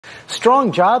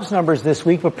Strong jobs numbers this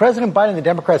week, but President Biden and the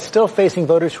Democrats still facing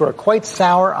voters who are quite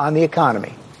sour on the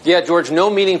economy. Yeah, George,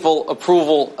 no meaningful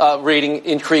approval rating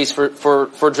increase for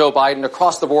Joe Biden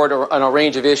across the board on a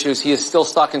range of issues. He is still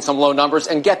stuck in some low numbers.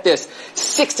 And get this,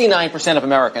 69% of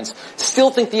Americans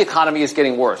still think the economy is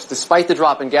getting worse, despite the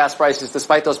drop in gas prices,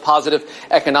 despite those positive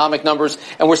economic numbers.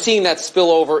 And we're seeing that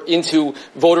spill over into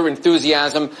voter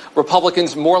enthusiasm.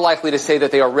 Republicans more likely to say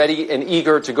that they are ready and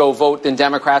eager to go vote than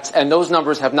Democrats. And those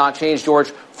numbers have not changed,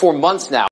 George, for months now.